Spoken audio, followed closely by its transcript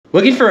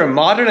Looking for a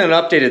modern and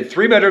updated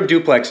 3-bedroom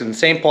duplex in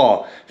St.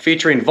 Paul,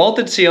 featuring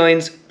vaulted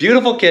ceilings,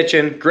 beautiful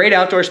kitchen, great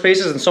outdoor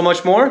spaces, and so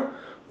much more?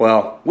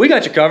 Well, we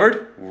got you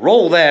covered.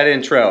 Roll that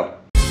intro.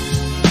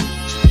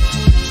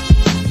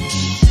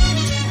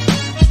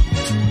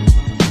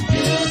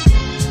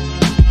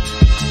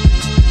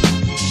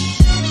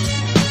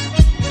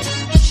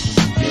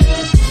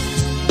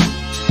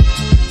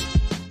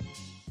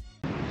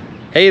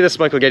 Hey, this is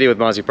Michael Getty with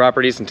Mozzie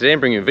Properties, and today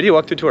I'm bringing you a video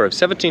walkthrough tour of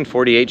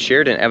 1748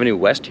 Sheridan Avenue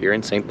West here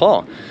in St.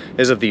 Paul.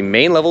 This is the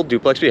main level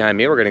duplex behind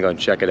me. We're going to go and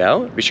check it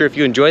out. Be sure if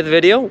you enjoyed the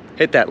video,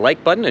 hit that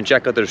like button and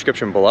check out the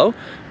description below,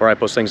 where I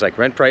post things like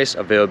rent price,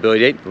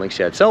 availability date, and links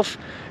to that itself.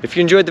 If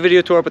you enjoyed the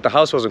video tour but the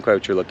house wasn't quite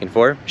what you're looking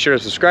for, be sure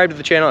to subscribe to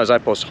the channel as I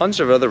post hundreds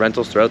of other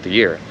rentals throughout the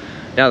year.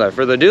 Now without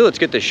further ado, let's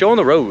get the show on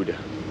the road.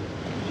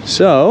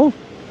 So,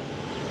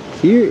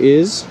 here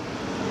is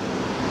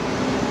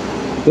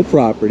the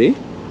property.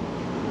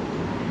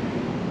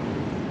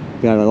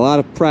 Got a lot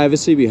of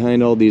privacy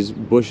behind all these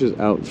bushes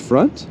out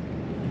front.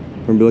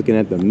 We're gonna be looking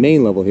at the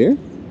main level here.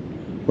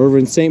 We're over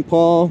in St.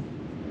 Paul,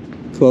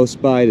 close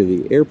by to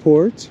the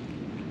airport.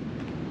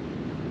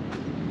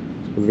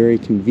 A very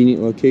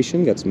convenient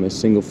location. Got some nice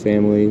single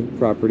family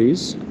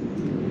properties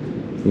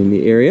in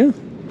the area.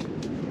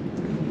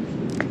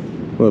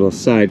 A little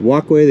side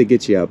walkway that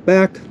gets you out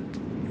back.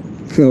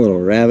 A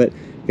little rabbit.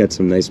 Got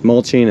some nice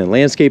mulching and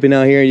landscaping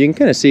out here. You can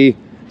kind of see,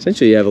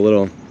 essentially you have a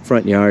little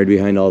front yard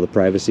behind all the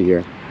privacy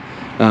here.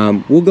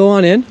 We'll go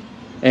on in,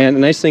 and the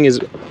nice thing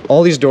is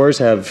all these doors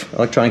have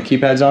electronic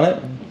keypads on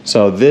it.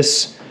 So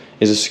this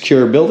is a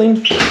secure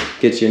building,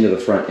 gets you into the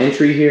front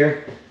entry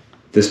here.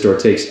 This door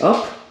takes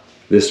up,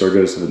 this door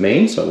goes to the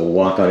main, so we'll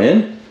walk on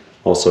in.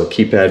 Also a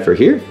keypad for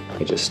here.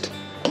 I just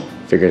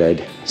figured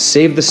I'd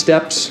save the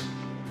steps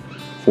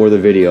for the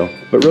video.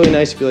 But really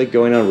nice if you like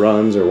going on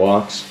runs or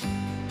walks.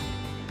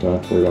 Don't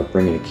have to worry about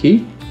bringing a key.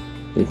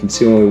 And you can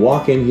see when we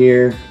walk in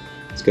here,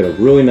 it's got a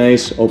really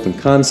nice open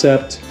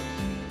concept.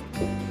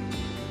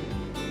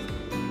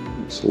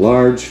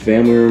 Large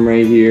family room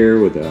right here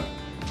with a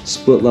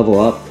split level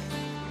up.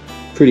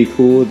 Pretty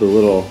cool with the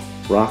little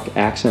rock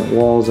accent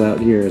walls out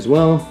here as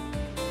well.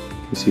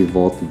 You can see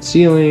vaulted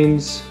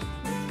ceilings,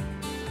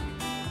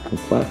 a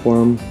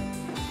platform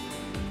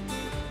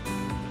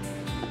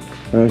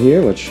out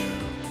here, which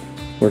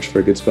works for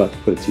a good spot to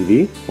put a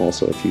TV.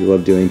 Also, if you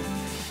love doing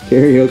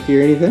karaoke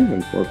or anything,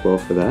 it'd work well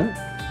for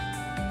that.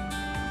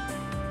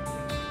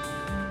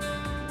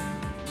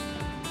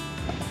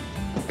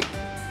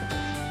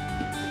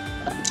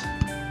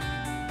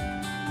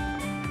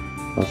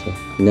 Lots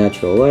of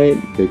natural light,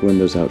 big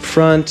windows out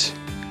front,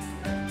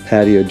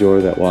 patio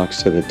door that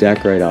walks to the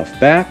deck right off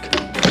back.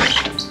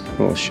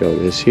 We'll show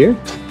this here.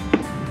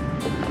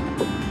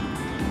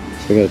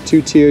 So we got a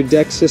 2-tier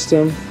deck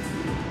system.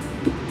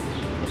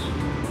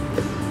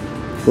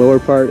 Lower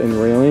part and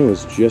railing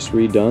was just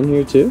redone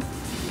here too.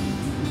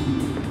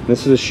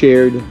 This is a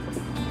shared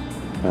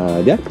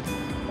deck.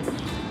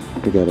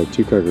 We got a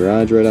 2-car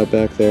garage right out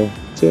back there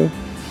too.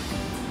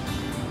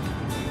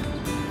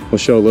 We'll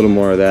show a little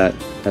more of that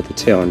at the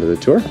tail end of the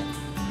tour.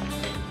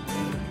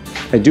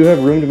 I do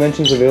have room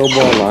dimensions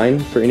available online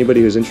for anybody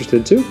who's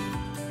interested too.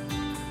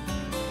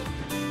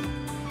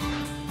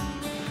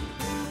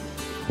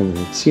 And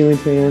the ceiling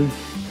fan. You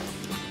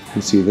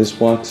can see this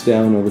walks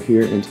down over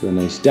here into the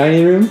nice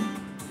dining room.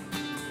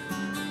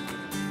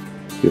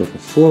 Beautiful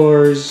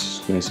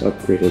floors, nice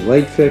upgraded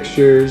light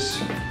fixtures.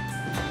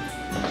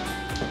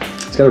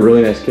 It's got a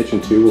really nice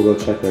kitchen too. We'll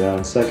go check that out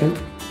in a second.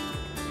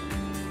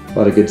 A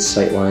lot of good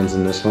sight lines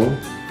in this home.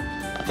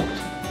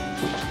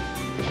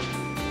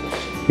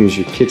 Here's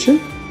your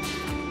kitchen.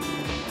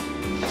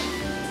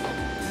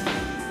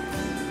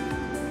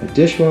 A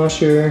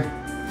dishwasher,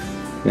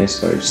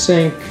 nice large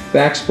sink,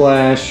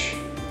 backsplash,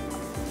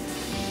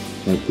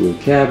 light blue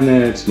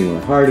cabinets,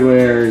 newer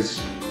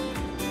hardwares,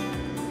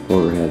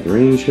 overhead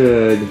range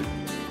hood,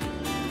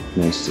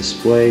 nice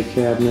display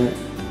cabinet,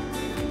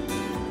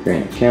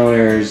 granite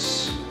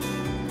counters,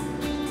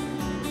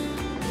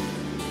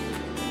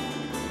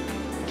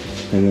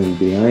 and then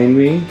behind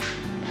me,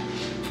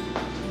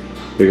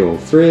 big old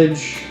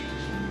fridge,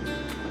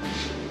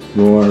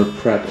 more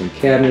prep and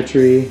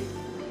cabinetry,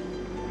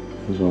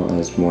 as well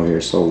as more here.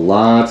 So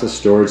lots of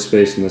storage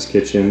space in this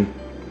kitchen.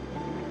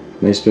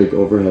 Nice big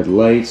overhead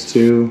lights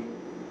too.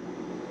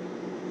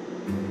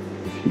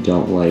 If you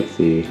don't like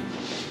the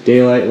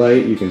daylight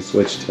light, you can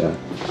switch to,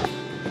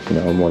 you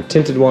know, a more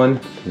tinted one.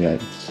 We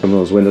got some of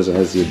those windows that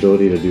has the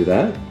ability to do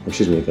that.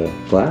 Excuse me, the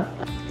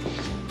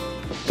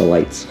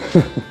lights.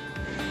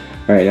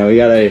 All right, now we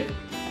got a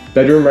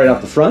bedroom right off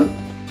the front.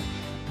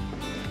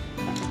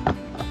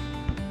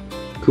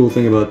 Cool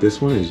thing about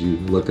this one is you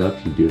look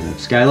up, you do have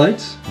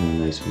skylights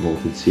and a nice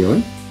vaulted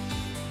ceiling.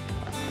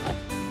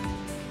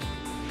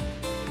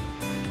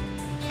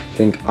 I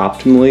think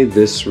optimally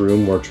this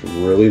room works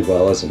really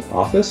well as an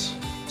office.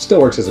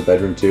 Still works as a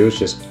bedroom too. It's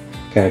just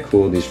kind of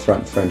cool with these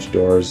front French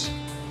doors,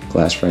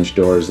 glass French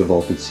doors, the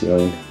vaulted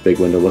ceiling, big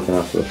window looking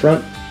out to the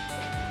front.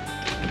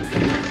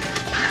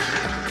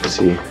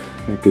 See,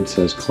 a good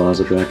sized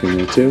closet back in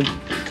there too.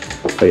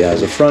 But yeah,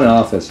 as a front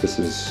office, this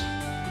is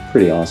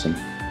pretty awesome.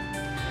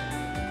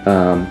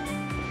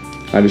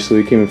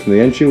 Obviously we came in from the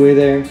entryway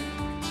there.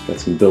 It's got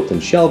some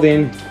built-in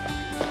shelving.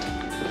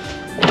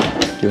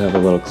 You have a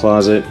little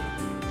closet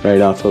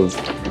right off of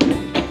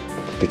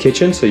the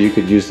kitchen, so you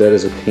could use that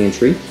as a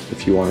pantry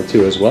if you wanted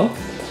to as well.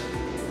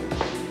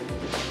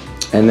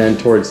 And then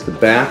towards the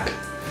back,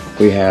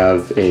 we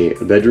have a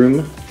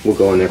bedroom. We'll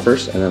go in there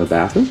first, and then a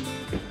bathroom.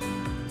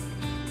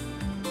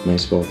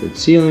 Nice vaulted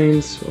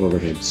ceilings,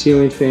 overhead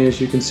ceiling fan,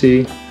 as you can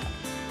see.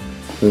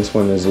 This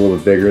one is a little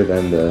bit bigger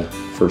than the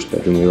first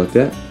bedroom we looked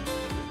at.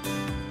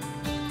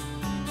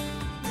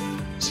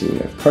 So we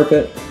have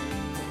carpet.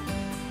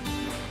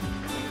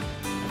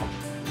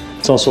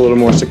 It's also a little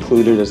more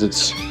secluded as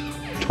it's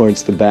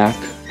towards the back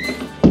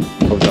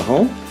of the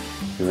home,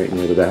 right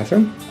near the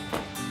bathroom.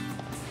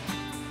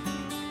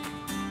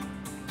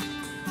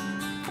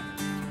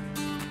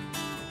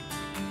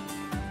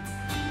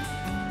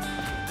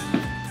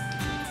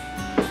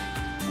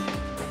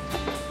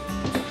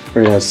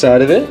 Right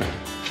outside of it, we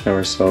have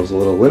ourselves a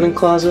little linen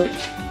closet.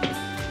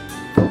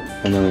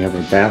 And then we have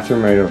our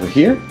bathroom right over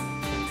here.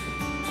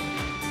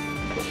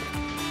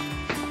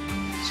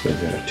 So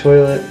we've got a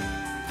toilet,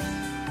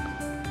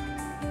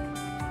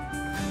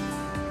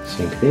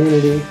 sink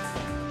vanity.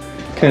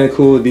 Kind of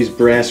cool with these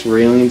brass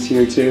railings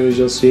here too, as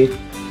you'll see.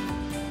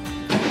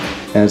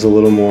 Adds a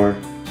little more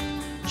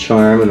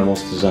charm and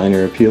almost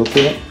designer appeal to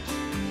it.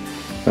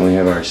 Then we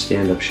have our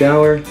stand-up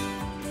shower.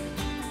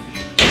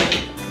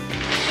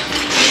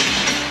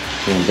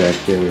 And back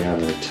here we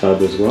have our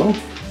tub as well.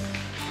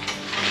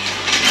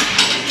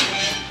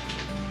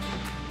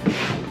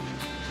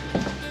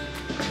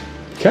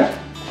 Okay,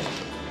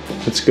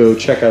 let's go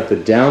check out the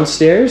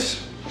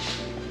downstairs.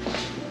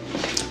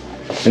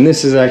 And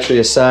this is actually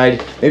a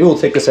side, maybe we'll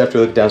take this after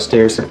we look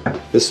downstairs.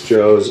 This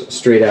goes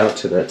straight out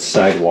to that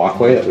side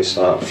walkway that we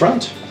saw up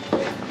front.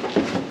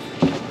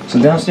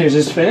 So downstairs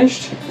is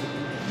finished.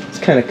 It's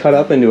kind of cut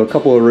up into a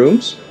couple of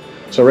rooms.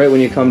 So right when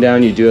you come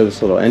down, you do have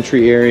this little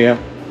entry area,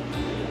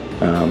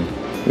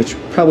 which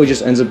probably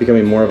just ends up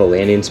becoming more of a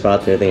landing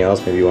spot than anything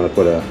else. Maybe you want to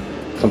put a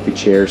comfy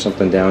chair or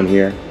something down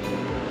here.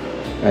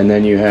 And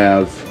then you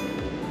have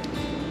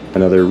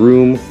another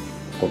room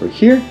over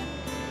here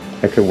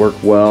that could work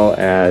well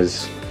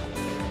as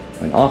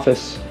an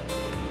office,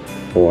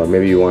 or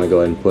maybe you want to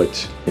go ahead and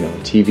put, you know, a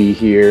TV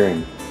here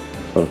and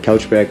a little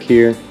couch back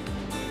here.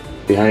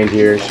 Behind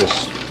here is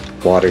just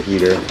water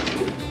heater.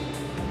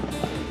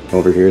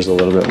 Over here is a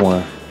little bit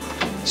more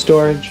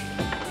storage.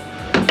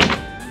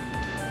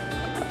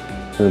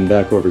 And then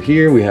back over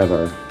here we have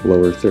our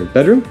lower third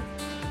bedroom.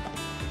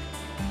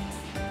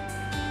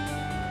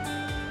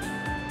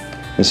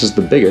 This is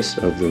the biggest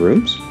of the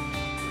rooms.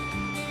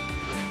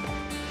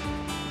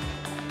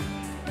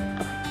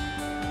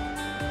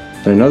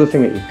 And another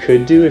thing that you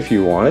could do if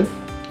you wanted,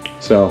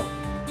 so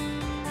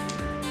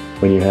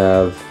when you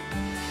have,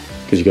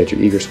 because you got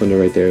your egress window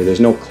right there, there's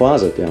no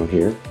closet down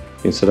here.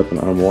 You can set up an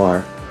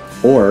armoire,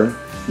 or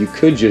you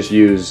could just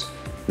use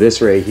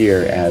this right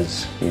here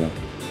as, you know,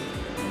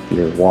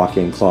 your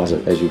walk-in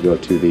closet as you go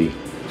to the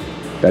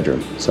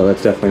bedroom. So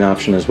that's definitely an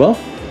option as well.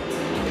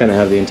 Kind of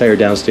have the entire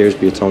downstairs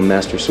be its own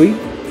master suite.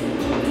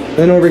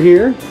 Then over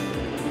here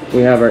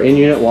we have our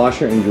in-unit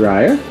washer and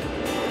dryer,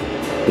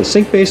 the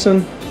sink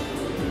basin,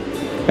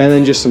 and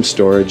then just some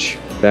storage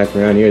back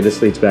around here.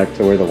 This leads back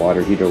to where the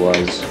water heater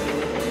was.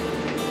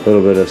 A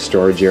little bit of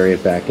storage area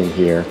back in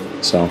here.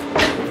 So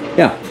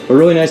yeah, but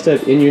really nice to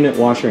have in-unit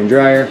washer and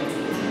dryer.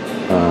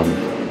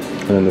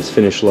 And then this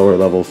finished lower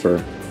level for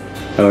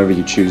however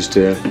you choose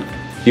to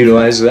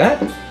utilize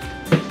that.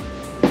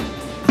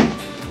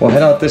 We'll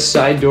head out this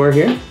side door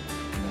here.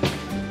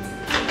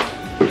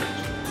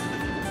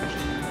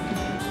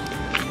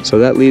 So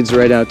that leads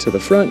right out to the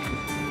front.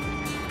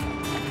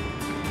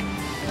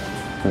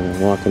 And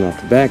then walking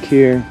off the back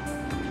here,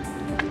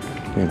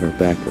 we have our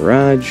back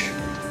garage,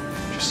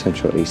 just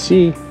central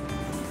AC,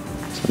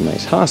 some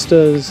nice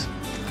hostas,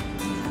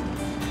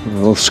 a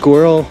little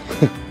squirrel,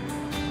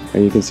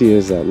 and you can see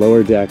there's that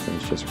lower deck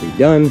that's just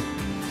redone,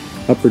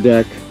 upper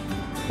deck,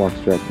 walks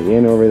directly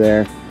in over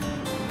there,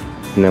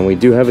 and then we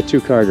do have a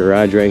 2-car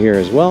garage right here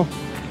as well.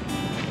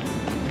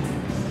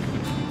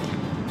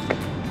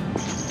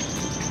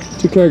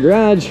 2-car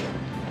garage,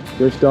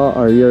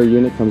 your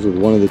unit comes with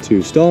one of the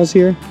 2 stalls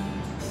here.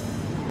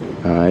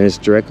 And it's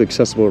directly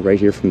accessible right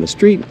here from the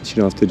street, so you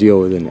don't have to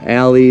deal with any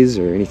alleys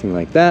or anything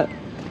like that.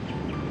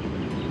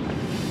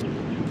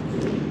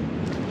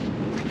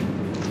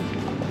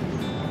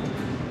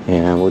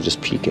 And we'll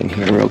just peek in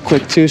here real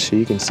quick too so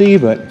you can see,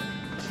 but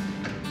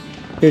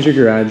here's your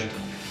garage.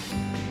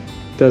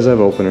 It does have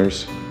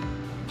openers,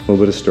 a little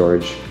bit of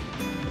storage.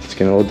 It's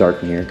getting a little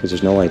dark in here because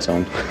there's no lights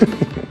on.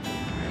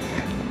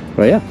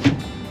 But yeah.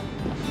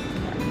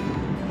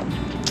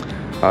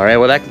 All right,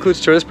 well that concludes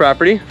the tour of this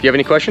property. If you have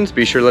any questions,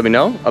 be sure to let me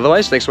know.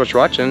 Otherwise, thanks so much for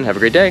watching. Have a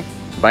great day.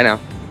 Bye now.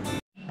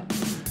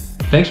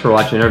 Thanks for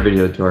watching our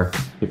video tour.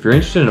 If you're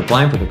interested in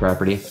applying for the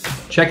property,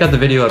 check out the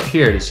video up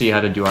here to see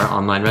how to do our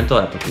online rental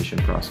application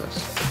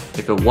process.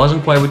 If it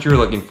wasn't quite what you were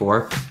looking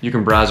for, you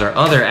can browse our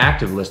other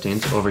active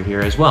listings over here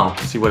as well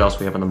to see what else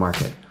we have on the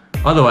market.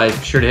 Otherwise,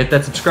 be sure to hit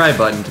that subscribe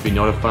button to be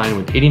notified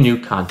with any new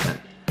content.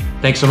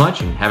 Thanks so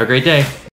much and have a great day.